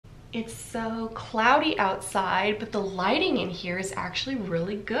It's so cloudy outside, but the lighting in here is actually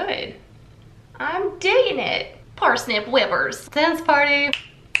really good. I'm digging it. Parsnip whippers. Dance party.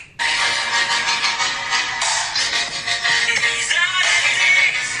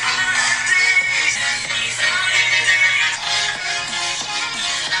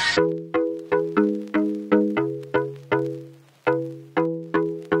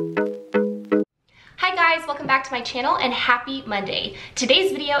 Welcome back to my channel and happy Monday.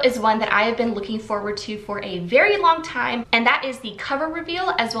 Today's video is one that I have been looking forward to for a very long time, and that is the cover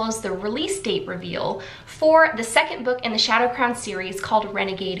reveal as well as the release date reveal for the second book in the Shadow Crown series called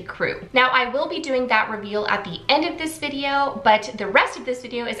Renegade Crew. Now I will be doing that reveal at the end of this video, but the rest of this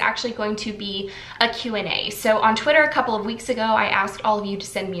video is actually going to be a Q&A. So on Twitter a couple of weeks ago, I asked all of you to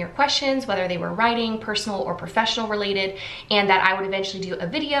send me your questions, whether they were writing, personal, or professional related, and that I would eventually do a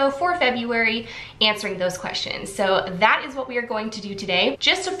video for February answering those questions. So that is what we are going to do today.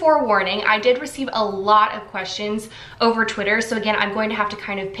 Just a forewarning, I did receive a lot of questions over Twitter. So again, I'm going to have to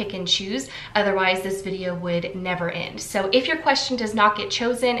kind of pick and choose. Otherwise, this video would never end. So if your question does not get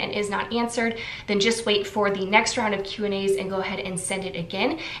chosen and is not answered, then just wait for the next round of Q&As and go ahead and send it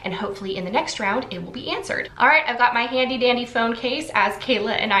again. And hopefully in the next round, it will be answered. All right, I've got my handy dandy phone case, as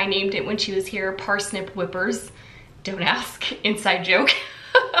Kayla and I named it when she was here, Parsnip Whippers. Don't ask, inside joke.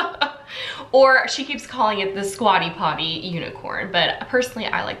 Or she keeps calling it the Squatty Potty Unicorn, but personally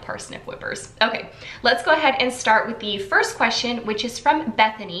I like Parsnip Whippers. Okay, let's go ahead and start with the first question, which is from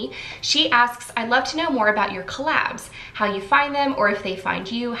Bethany. She asks, I'd love to know more about your collabs, how you find them, or if they find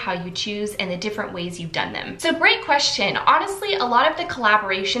you, how you choose, and the different ways you've done them. So great question. Honestly, a lot of the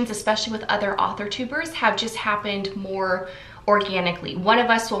collaborations, especially with other author tubers, have just happened more organically. One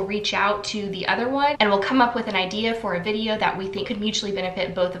of us will reach out to the other one and we'll come up with an idea for a video that we think could mutually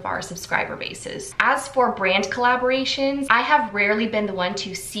benefit both of our subscriber bases. As for brand collaborations, I have rarely been the one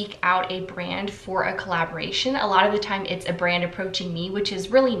to seek out a brand for a collaboration. A lot of the time it's a brand approaching me, which is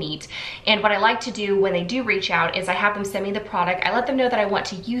really neat. And what I like to do when they do reach out is I have them send me the product. I let them know that I want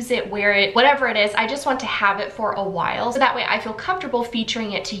to use it, wear it, whatever it is. I just want to have it for a while. So that way I feel comfortable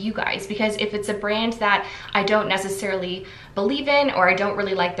featuring it to you guys, because if it's a brand that I don't necessarily believe in or I don't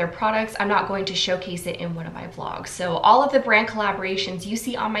really like their products, I'm not going to showcase it in one of my vlogs. So all of the brand collaborations you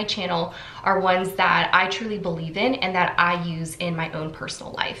see on my channel are ones that I truly believe in and that I use in my own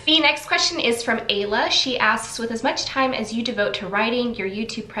personal life. The next question is from Ayla. She asks, with as much time as you devote to writing, your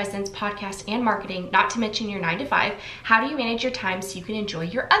YouTube presence, podcast, and marketing, not to mention your 9 to 5, how do you manage your time so you can enjoy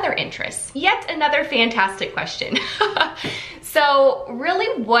your other interests? Yet another fantastic question. So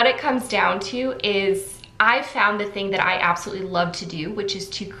really what it comes down to is I found the thing that I absolutely love to do, which is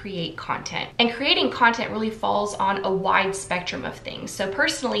to create content. And creating content really falls on a wide spectrum of things. So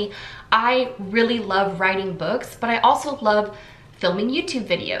personally, I really love writing books, but I also love filming YouTube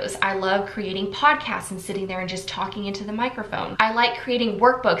videos. I love creating podcasts and sitting there and just talking into the microphone. I like creating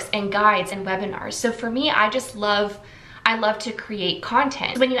workbooks and guides and webinars. So for me, I love to create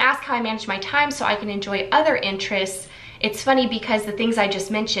content. When you ask how I manage my time so I can enjoy other interests, it's funny because the things I just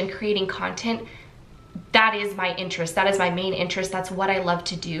mentioned, creating content, that is my interest. That is my main interest. That's what I love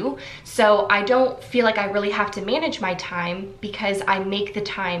to do. So I don't feel like I really have to manage my time because I make the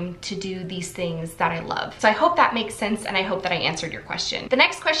time to do these things that I love. So I hope that makes sense and I hope that I answered your question. The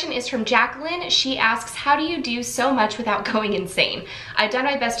next question is from Jacqueline. She asks, how do you do so much without going insane? I've done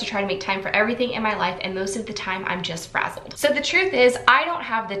my best to try to make time for everything in my life and most of the time I'm just frazzled. So the truth is I don't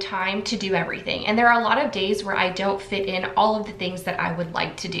have the time to do everything, and there are a lot of days where I don't fit in all of the things that I would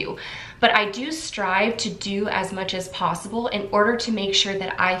like to do. But I do strive to do as much as possible in order to make sure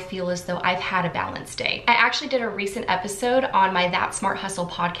that I feel as though I've had a balanced day. I actually did a recent episode on my That Smart Hustle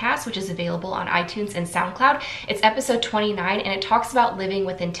podcast, which is available on iTunes and SoundCloud. It's episode 29 and it talks about living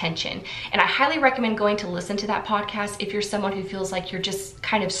with intention. And I highly recommend going to listen to that podcast if you're someone who feels like you're just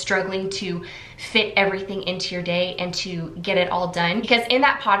kind of struggling to fit everything into your day and to get it all done. Because in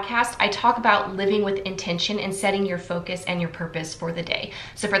that podcast, I talk about living with intention and setting your focus and your purpose for the day.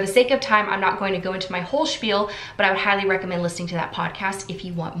 So for the sake of time, I'm not going to go into my whole spiel, but I would highly recommend listening to that podcast if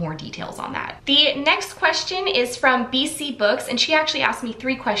you want more details on that. The next question is from BC Books, and she actually asked me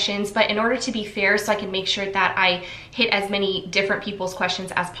 3 questions, but in order to be fair, so I can make sure that I hit as many different people's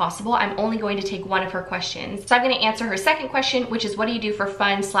questions as possible, I'm only going to take one of her questions. So I'm going to answer her second question, which is, what do you do for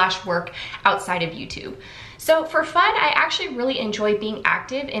fun/work outside of YouTube? So for fun, I actually really enjoy being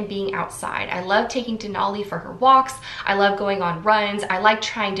active and being outside. I love taking Denali for her walks. I love going on runs. I like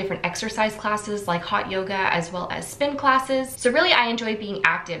trying different exercise classes like hot yoga as well as spin classes. So really I enjoy being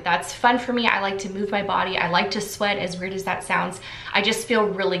active. That's fun for me. I like to move my body. I like to sweat, as weird as that sounds. I just feel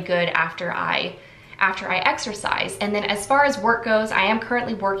really good after I after I exercise. And then as far as work goes, I am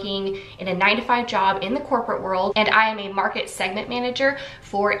currently working in a 9-to-5 job in the corporate world, and I am a market segment manager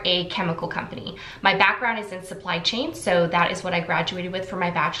for a chemical company. My background is in supply chain, so that is what I graduated with for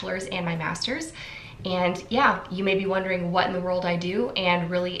my bachelor's and my master's. And yeah, you may be wondering what in the world I do, and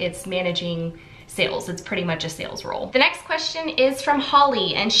really it's managing sales. It's pretty much a sales role. The next question is from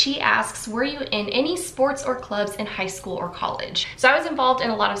Holly, and she asks, were you in any sports or clubs in high school or college? So I was involved in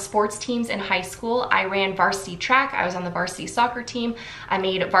a lot of sports teams in high school. I ran varsity track. I was on the varsity soccer team. I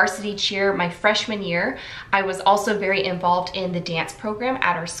made varsity cheer my freshman year. I was also very involved in the dance program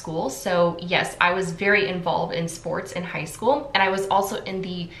at our school. So yes, I was very involved in sports in high school, and I was also in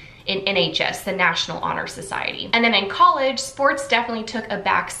NHS, the National Honor Society. And then in college, sports definitely took a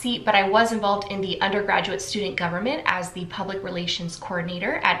back seat, but I was involved in the undergraduate student government as the public relations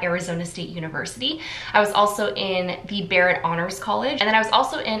coordinator at Arizona State University. I was also in the Barrett Honors College, and then I was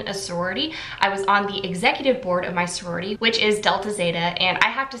also in a sorority. I was on the executive board of my sorority, which is Delta Zeta, and I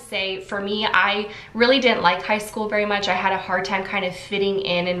have to say, for me, I really didn't like high school very much. I had a hard time kind of fitting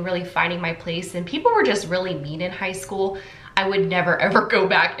in and really finding my place, and people were just really mean in high school. I would never ever go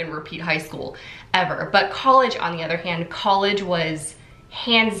back and repeat high school ever. But college, on the other hand, college was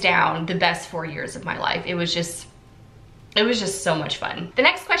hands down the best 4 years of my life. It was just so much fun. The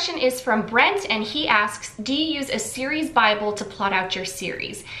next question is from Brent, and he asks, do you use a series Bible to plot out your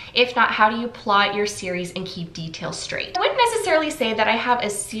series? If not, how do you plot your series and keep details straight? I wouldn't necessarily say that I have a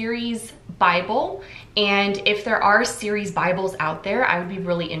series Bible, and if there are series Bibles out there, I would be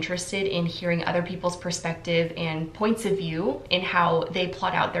really interested in hearing other people's perspective and points of view in how they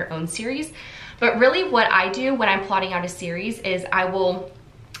plot out their own series. But really what I do when I'm plotting out a series is I will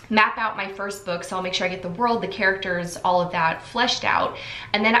map out my first book, so I'll make sure I get the world, the characters, all of that fleshed out,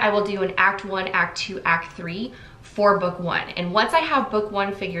 and then I will do an Act 1, Act 2, Act 3 for book 1. And once I have book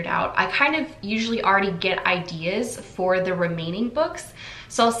 1 figured out, I kind of usually already get ideas for the remaining books.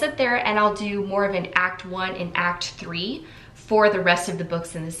 So I'll sit there and I'll do more of an Act 1 and Act 3 for the rest of the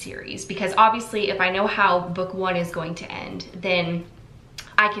books in the series. Because obviously if I know how book 1 is going to end, then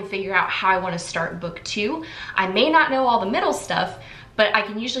I can figure out how I want to start book 2. I may not know all the middle stuff, but I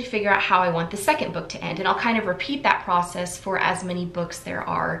can usually figure out how I want the second book to end. And I'll kind of repeat that process for as many books there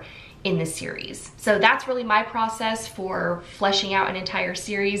are in the series. So that's really my process for fleshing out an entire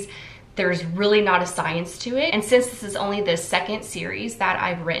series. There's really not a science to it. And since this is only the second series that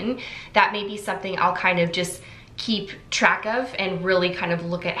I've written, that may be something I'll kind of just keep track of and really kind of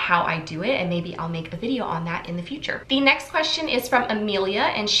look at how I do it, and maybe I'll make a video on that in the future. The next question is from Amelia,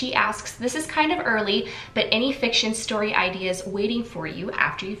 and she asks, this is kind of early, but any fiction story ideas waiting for you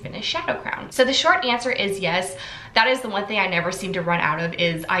after you finish Shadow Crown? So the short answer is yes. That is the one thing I never seem to run out of,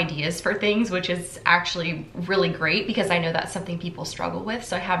 is ideas for things, which is actually really great because I know that's something people struggle with.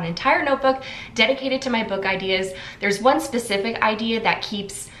 So I have an entire notebook dedicated to my book ideas. There's one specific idea that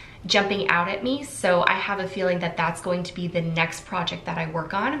keeps jumping out at me, so I have a feeling that that's going to be the next project that I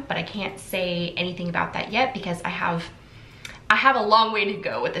work on, but I can't say anything about that yet because I have a long way to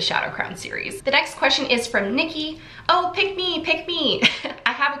go with the Shadow Crown series. The next question is from Nikki. Oh, pick me, pick me.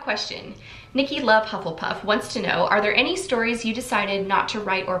 I have a question. Nikki Love Hufflepuff wants to know, are there any stories you decided not to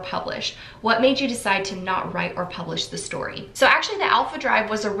write or publish? What made you decide to not write or publish the story? So actually the Alpha Drive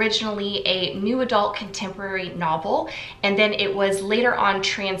was originally a new adult contemporary novel, and then it was later on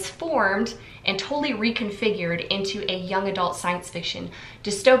transformed and totally reconfigured into a young adult science fiction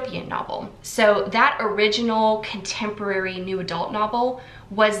dystopian novel. So that original contemporary new adult novel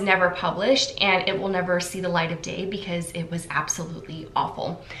was never published, and it will never see the light of day because it was absolutely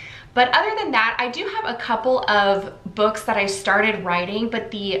awful. But other than that, I do have a couple of books that I started writing,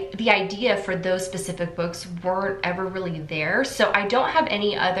 but the idea for those specific books weren't ever really there. So I don't have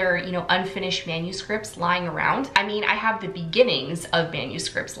any other, unfinished manuscripts lying around. I mean, I have the beginnings of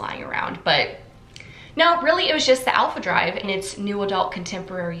manuscripts lying around, but no, really it was just the Alpha Drive in its new adult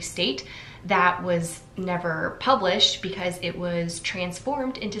contemporary state that was never published because it was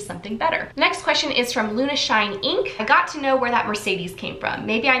transformed into something better. The next question is from Luna Shine Inc. I got to know where that Mercedes came from.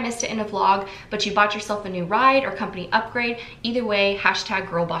 Maybe I missed it in a vlog, but you bought yourself a new ride or company upgrade. Either way,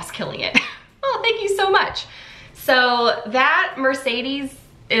 hashtag girl boss killing it. Oh, thank you so much. So that Mercedes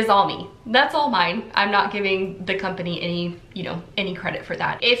is all me. That's all mine. I'm not giving the company any credit for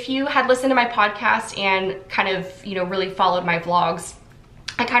that. If you had listened to my podcast and kind of, really followed my vlogs,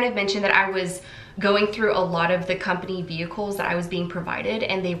 I kind of mentioned that I was going through a lot of the company vehicles that I was being provided,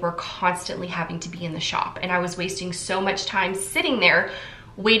 and they were constantly having to be in the shop, and I was wasting so much time sitting there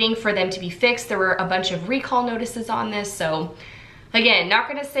waiting for them to be fixed. There were a bunch of recall notices on this, so again, not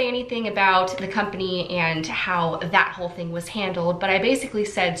gonna say anything about the company and how that whole thing was handled, but I basically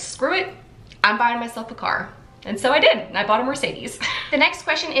said, screw it, I'm buying myself a car. And so I did, and I bought a Mercedes. The next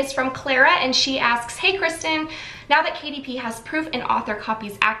question is from Clara, and she asks, hey Kristen, now that KDP has proof and author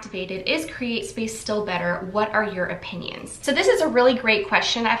copies activated, is CreateSpace still better? What are your opinions? So this is a really great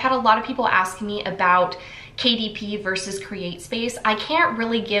question. I've had a lot of people asking me about KDP versus CreateSpace. I can't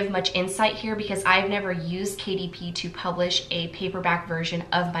really give much insight here because I've never used KDP to publish a paperback version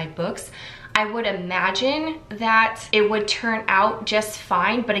of my books. I would imagine that it would turn out just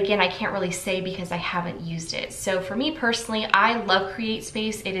fine, but again, I can't really say because I haven't used it. So for me personally, I love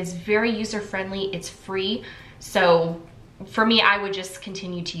CreateSpace. It is very user-friendly, it's free. So for me, I would just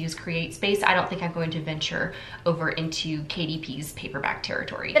continue to use CreateSpace. I don't think I'm going to venture over into KDP's paperback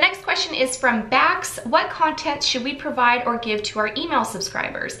territory. The next question is from Bax. What content should we provide or give to our email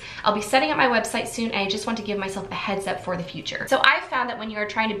subscribers? I'll be setting up my website soon and I just want to give myself a heads up for the future. So I've found that when you are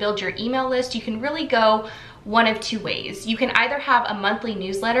trying to build your email list, you can really go one of two ways. You can either have a monthly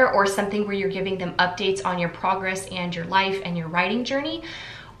newsletter or something where you're giving them updates on your progress and your life and your writing journey,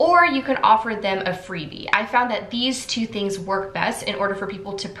 or you can offer them a freebie. I found that these two things work best in order for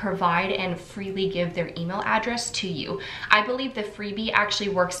people to provide and freely give their email address to you. I believe the freebie actually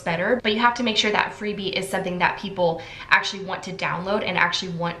works better, but you have to make sure that freebie is something that people actually want to download and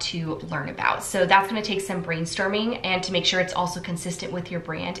actually want to learn about. So that's gonna take some brainstorming and to make sure it's also consistent with your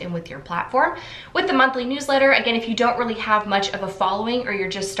brand and with your platform. With the monthly newsletter, again, if you don't really have much of a following or you're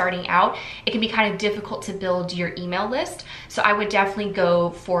just starting out, it can be kind of difficult to build your email list. So I would definitely go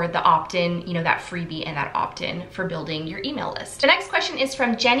for the opt-in, you know, that freebie and that opt-in for building your email list. The next question is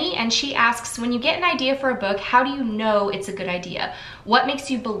from Jenny, and she asks, when you get an idea for a book, how do you know it's a good idea? What makes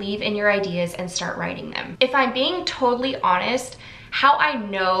you believe in your ideas and start writing them? If I'm being totally honest, how I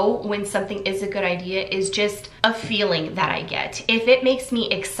know when something is a good idea is just a feeling that I get. If it makes me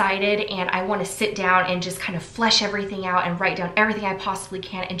excited and I want to sit down and just kind of flesh everything out and write down everything I possibly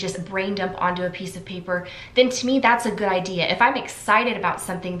can and just brain dump onto a piece of paper, then to me that's a good idea. If I'm excited about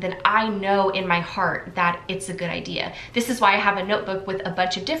something, then I know in my heart that it's a good idea. This is why I have a notebook with a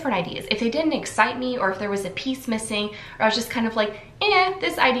bunch of different ideas. If they didn't excite me, or if there was a piece missing, or I was just kind of like,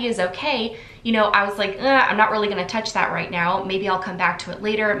 this idea is okay, you know, I was like, I'm not really gonna touch that right now. Maybe I'll come back to it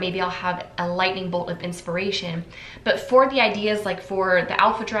later. Maybe I'll have a lightning bolt of inspiration. But for the ideas, like for the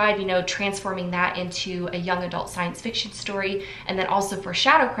Alpha Drive, you know, transforming that into a young adult science fiction story, and then also for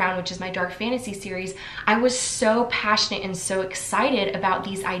Shadow Crown, which is my dark fantasy series, I was so passionate and so excited about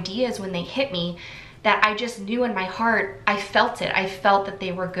these ideas when they hit me that I just knew in my heart, I felt it. I felt that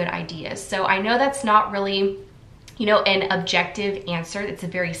they were good ideas. So I know that's not really, you know, an objective answer. It's a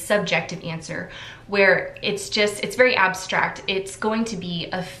very subjective answer where it's very abstract. It's going to be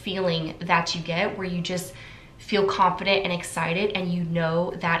a feeling that you get where you just feel confident and excited and you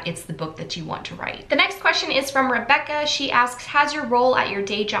know that it's the book that you want to write. The next question is from Rebecca. She asks, has your role at your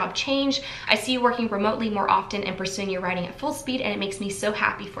day job changed? I see you working remotely more often and pursuing your writing at full speed, and it makes me so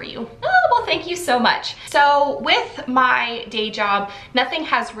happy for you. Oh, well, thank you so much. So with my day job, nothing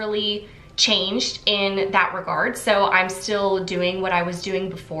has really changed in that regard. So I'm still doing what I was doing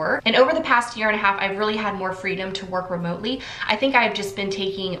before. And over the past year and a half, I've really had more freedom to work remotely. I think I've just been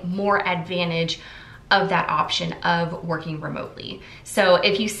taking more advantage of that option of working remotely. So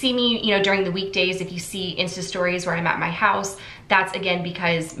if you see me, you know, during the weekdays, if you see Insta stories where I'm at my house, that's again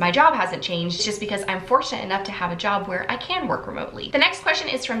because my job hasn't changed. It's just because I'm fortunate enough to have a job where I can work remotely. The next question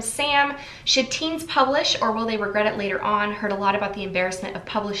is from Sam. Should teens publish or will they regret it later on? Heard a lot about the embarrassment of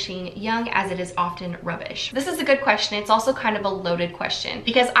publishing young, as it is often rubbish. This is a good question. It's also kind of a loaded question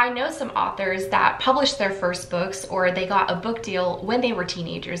because I know some authors that published their first books or they got a book deal when they were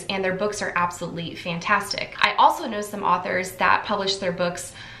teenagers and their books are absolutely fantastic. I also know some authors that published their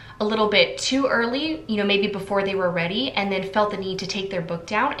books a little bit too early, you know, maybe before they were ready, and then felt the need to take their book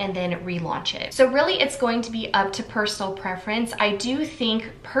down and then relaunch it. So really it's going to be up to personal preference. I do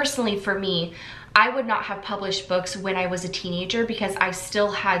think personally for me, I would not have published books when I was a teenager because I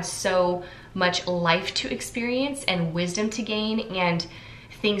still had so much life to experience and wisdom to gain and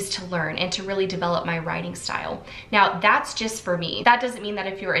things to learn and to really develop my writing style. Now, that's just for me. That doesn't mean that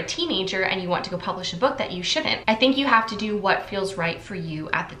if you're a teenager and you want to go publish a book that you shouldn't. I think you have to do what feels right for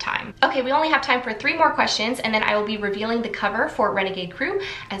you at the time. Okay, we only have time for 3 more questions and then I will be revealing the cover for Renegade Crew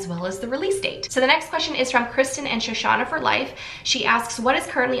as well as the release date. So the next question is from Kristen and Shoshana for Life. She asks, what is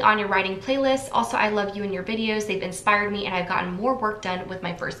currently on your writing playlist? Also, I love you and your videos. They've inspired me and I've gotten more work done with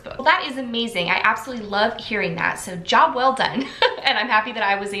my first book. Well, that is amazing. I absolutely love hearing that. So job well done. And I'm happy that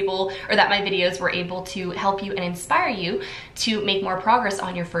I was able, or that my videos were able to help you and inspire you to make more progress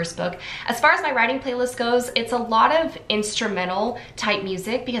on your first book. As far as my writing playlist goes, it's a lot of instrumental type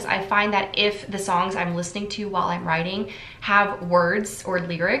music because I find that if the songs I'm listening to while I'm writing have words or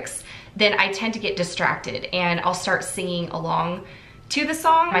lyrics, then I tend to get distracted and I'll start singing along to the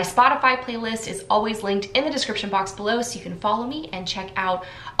song. My Spotify playlist is always linked in the description box below, so you can follow me and check out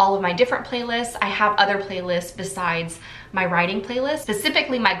all of my different playlists. I have other playlists besides my writing playlist,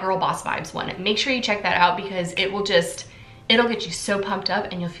 specifically my Girl Boss Vibes one. Make sure you check that out because it'll get you so pumped up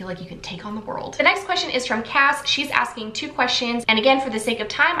and you'll feel like you can take on the world. The next question is from Cass. She's asking 2 questions. And again, for the sake of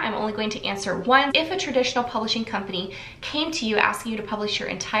time, I'm only going to answer one. If a traditional publishing company came to you asking you to publish your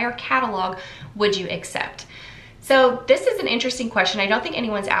entire catalog, would you accept? So this is an interesting question. I don't think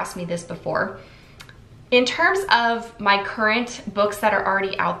anyone's asked me this before. In terms of my current books that are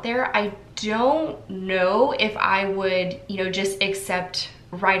already out there, I don't know if I would, just accept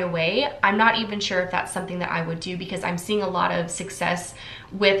right away. I'm not even sure if that's something that I would do because I'm seeing a lot of success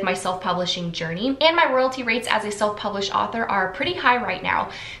with my self-publishing journey, and my royalty rates as a self-published author are pretty high right now.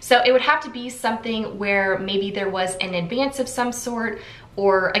 So it would have to be something where maybe there was an advance of some sort,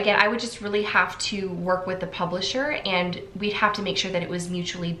 or again, I would just really have to work with the publisher and we'd have to make sure that it was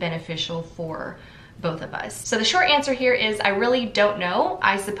mutually beneficial for both of us. So the short answer here is I really don't know.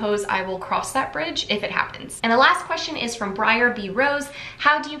 I suppose I will cross that bridge if it happens. And the last question is from Briar B. Rose.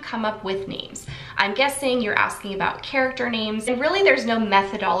 How do you come up with names? I'm guessing you're asking about character names, and really there's no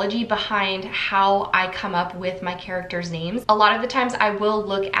methodology behind how I come up with my characters' names. A lot of the times I will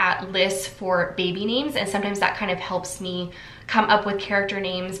look at lists for baby names, and sometimes that kind of helps me come up with character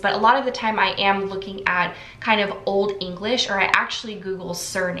names, but a lot of the time I am looking at kind of Old English, or I actually Google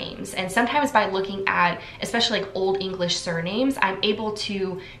surnames. And sometimes by looking at especially like Old English surnames, I'm able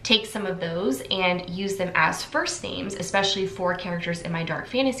to take some of those and use them as first names, especially for characters in my dark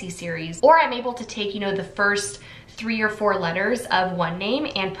fantasy series. Or I'm able to take, the first 3 or 4 letters of one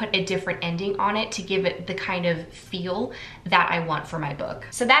name and put a different ending on it to give it the kind of feel that I want for my book.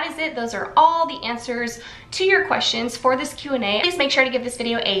 So that is it. Those are all the answers to your questions for this Q&A. Please make sure to give this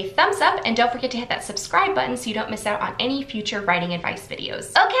video a thumbs up and don't forget to hit that subscribe button so you don't miss out on any future writing advice videos.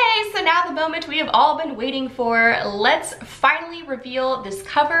 Okay, so now the moment we have all been waiting for. Let's finally reveal this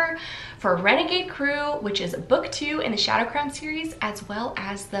cover for Renegade Crew, which is book 2 in the Shadow Crown series, as well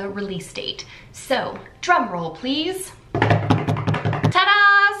as the release date. So, drum roll please.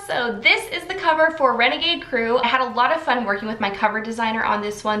 Ta-da! So this is the cover for Renegade Crew. I had a lot of fun working with my cover designer on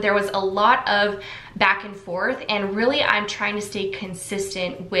this one. There was a lot of back and forth, and really I'm trying to stay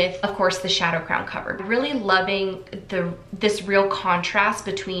consistent with, of course, the Shadow Crown cover. Really loving this real contrast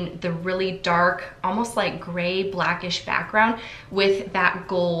between the really dark, almost like gray, blackish background with that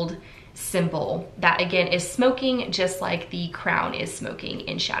gold symbol that again is smoking just like the crown is smoking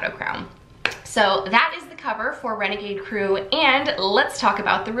in Shadow Crown. So that is the cover for Renegade Crew, and let's talk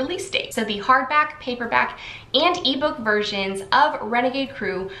about the release date. So the hardback, paperback, and ebook versions of Renegade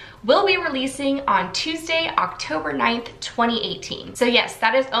Crew will be releasing on Tuesday, October 9th, 2018. So yes,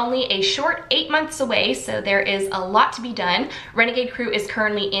 that is only a short 8 months away, so there is a lot to be done. Renegade Crew is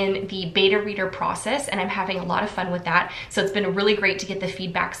currently in the beta reader process, and I'm having a lot of fun with that. So it's been really great to get the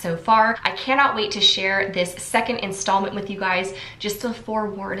feedback so far. I cannot wait to share this second installment with you guys. Just a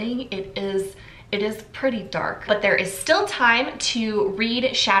forewarning, it is pretty dark, but there is still time to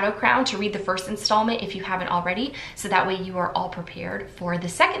read Shadow Crown, to read the first installment if you haven't already, so that way you are all prepared for the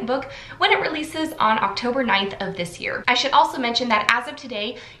second book when it releases on October 9th of this year. I should also mention that as of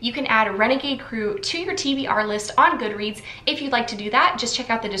today, you can add Renegade Crew to your TBR list on Goodreads. If you'd like to do that, just check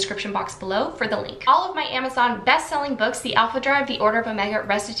out the description box below for the link. All of my Amazon best-selling books, The Alpha Drive, The Order of Omega,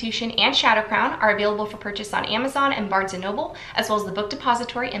 Restitution, and Shadow Crown, are available for purchase on Amazon and Barnes & Noble, as well as the Book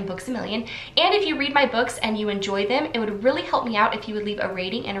Depository and Books A Million. And if you read my books and you enjoy them, it would really help me out if you would leave a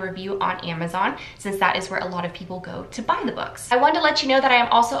rating and a review on Amazon, since that is where a lot of people go to buy the books. I wanted to let you know that I am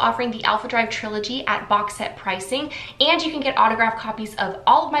also offering the Alpha Drive trilogy at box set pricing, and you can get autographed copies of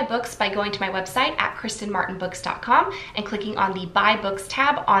all of my books by going to my website at KristenMartinBooks.com and clicking on the Buy Books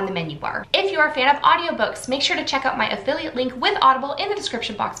tab on the menu bar. If you are a fan of audiobooks, make sure to check out my affiliate link with Audible in the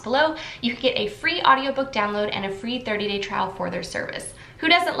description box below. You can get a free audiobook download and a free 30-day trial for their service. Who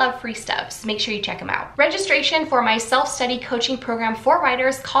doesn't love free stuff? So make sure you check them out. Registration for my self-study coaching program for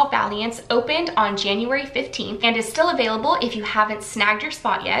writers called Valiance opened on January 15th and is still available if you haven't snagged your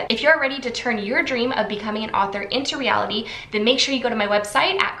spot yet. If you're ready to turn your dream of becoming an author into reality, then make sure you go to my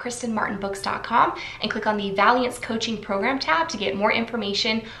website at KristenMartinBooks.com and click on the Valiance Coaching Program tab to get more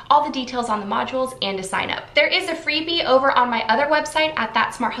information, all the details on the modules, and to sign up. There is a freebie over on my other website at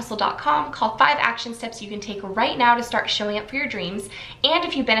thatsmarthustle.com called 5 action steps you can take right now to start showing up for your dreams. And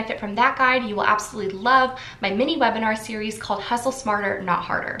if you benefit from that guide, you will absolutely love my mini webinar series called Hustle Smarter, Not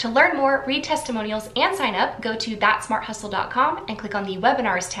Harder. To learn more, read testimonials, and sign up, go to thatsmarthustle.com and click on the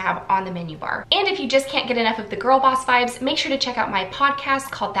webinars tab on the menu bar. And if you just can't get enough of the girl boss vibes, make sure to check out my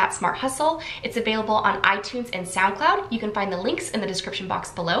podcast called That Smart Hustle. It's available on iTunes and SoundCloud. You can find the links in the description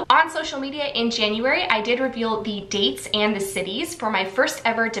box below. On social media in January, I did reveal the dates and the cities for my first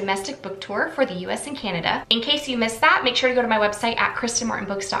ever domestic book tour for the US and Canada. In case you missed that, make sure to go to my website at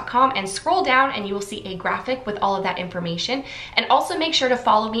KristenMartinBooks.com and scroll down and you will see a graphic with all of that information. And also make sure to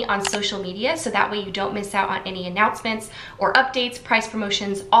follow me on social media so that way you don't miss out on any announcements or updates, price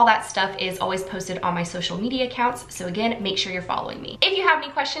promotions, all that stuff is always posted on my social media accounts. So again, make sure you're following me. If you have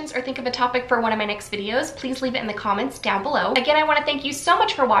any questions or think of a topic for one of my next videos, please leave it in the comments down below. Again, I want to thank you so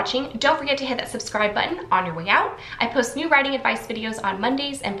much for watching. Don't forget to hit that subscribe button on your way out. I post new writing advice videos on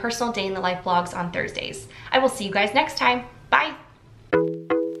Mondays and personal day in the life vlogs on Thursdays. I will see you guys next time. Bye.